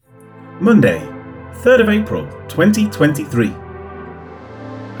Monday, 3rd of April 2023.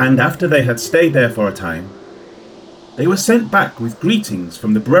 And after they had stayed there for a time, they were sent back with greetings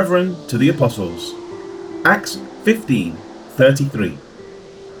from the brethren to the apostles. Acts 15:33.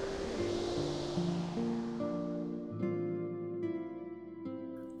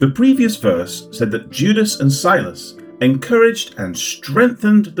 The previous verse said that Judas and Silas encouraged and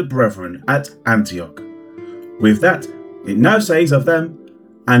strengthened the brethren at Antioch. With that, it now says of them,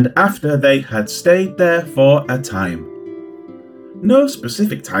 and after they had stayed there for a time. No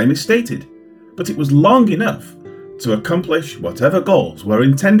specific time is stated, but it was long enough to accomplish whatever goals were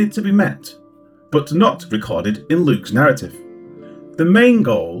intended to be met, but not recorded in Luke's narrative. The main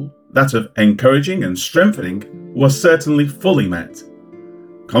goal, that of encouraging and strengthening, was certainly fully met.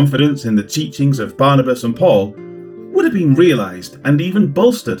 Confidence in the teachings of Barnabas and Paul would have been realised and even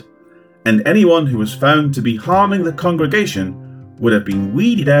bolstered, and anyone who was found to be harming the congregation would have been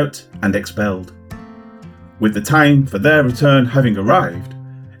weeded out and expelled. With the time for their return having arrived,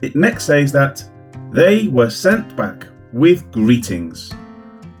 it next says that they were sent back with greetings.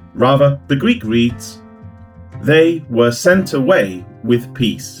 Rather, the Greek reads, they were sent away with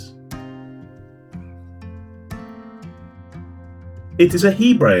peace. It is a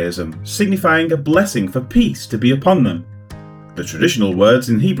Hebraism signifying a blessing for peace to be upon them. The traditional words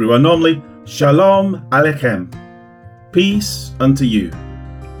in Hebrew are normally shalom, aleichem, peace unto you.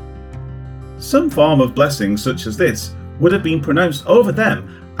 Some form of blessing such as this would have been pronounced over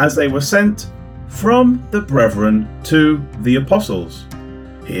them as they were sent from the brethren to the apostles.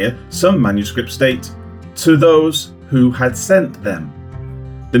 Here, some manuscripts state, to those who had sent them.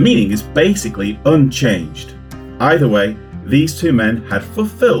 The meaning is basically unchanged. Either way, these two men had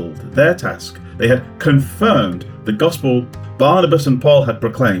fulfilled their task. They had confirmed the gospel Barnabas and Paul had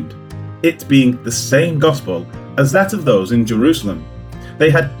proclaimed, it being the same gospel as that of those in Jerusalem. They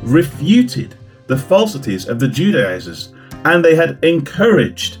had refuted the falsities of the Judaizers, and they had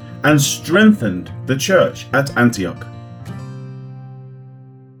encouraged and strengthened the church at Antioch.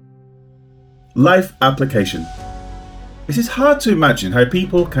 Life application. It is hard to imagine how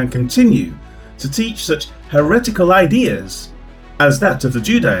people can continue to teach such heretical ideas as that of the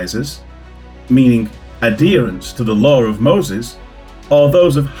Judaizers, meaning adherence to the law of Moses, or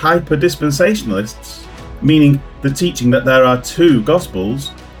those of hyperdispensationalists, meaning the teaching that there are two gospels,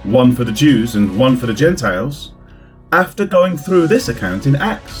 one for the Jews and one for the Gentiles, after going through this account in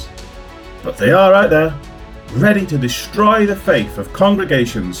Acts. But they are out there, ready to destroy the faith of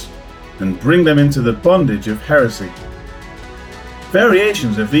congregations and bring them into the bondage of heresy.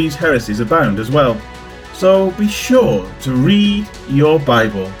 Variations of these heresies abound as well, so be sure to read your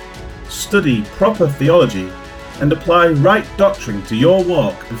Bible, study proper theology, and apply right doctrine to your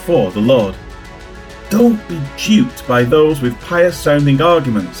walk before the Lord. Don't be duped by those with pious-sounding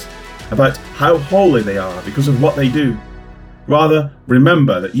arguments about how holy they are because of what they do. Rather,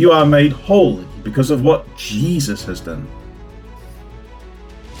 remember that you are made holy because of what Jesus has done.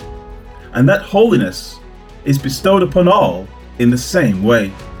 And that holiness is bestowed upon all in the same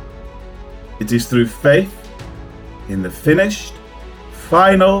way. It is through faith in the finished,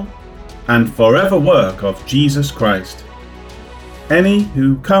 final, and forever work of Jesus Christ. Any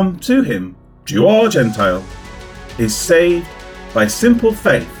who come to him, Jew or Gentile, is saved by simple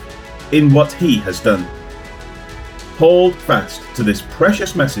faith in what he has done. Hold fast to this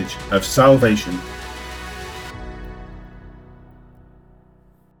precious message of salvation.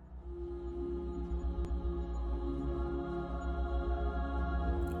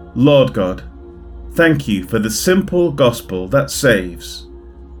 Lord God, thank you for the simple gospel that saves.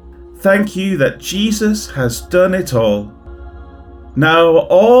 Thank you that Jesus has done it all. Now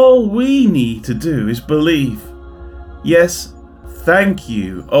all we need to do is believe. Yes, thank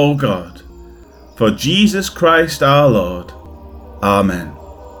you, O God, for Jesus Christ our Lord. Amen.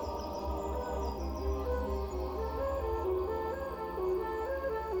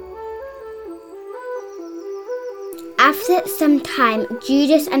 After some time,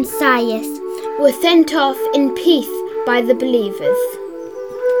 Judas and Silas were sent off in peace by the believers.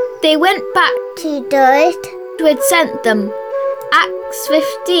 They went back to those who had sent them. Acts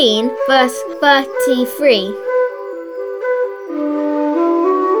 15, verse 33.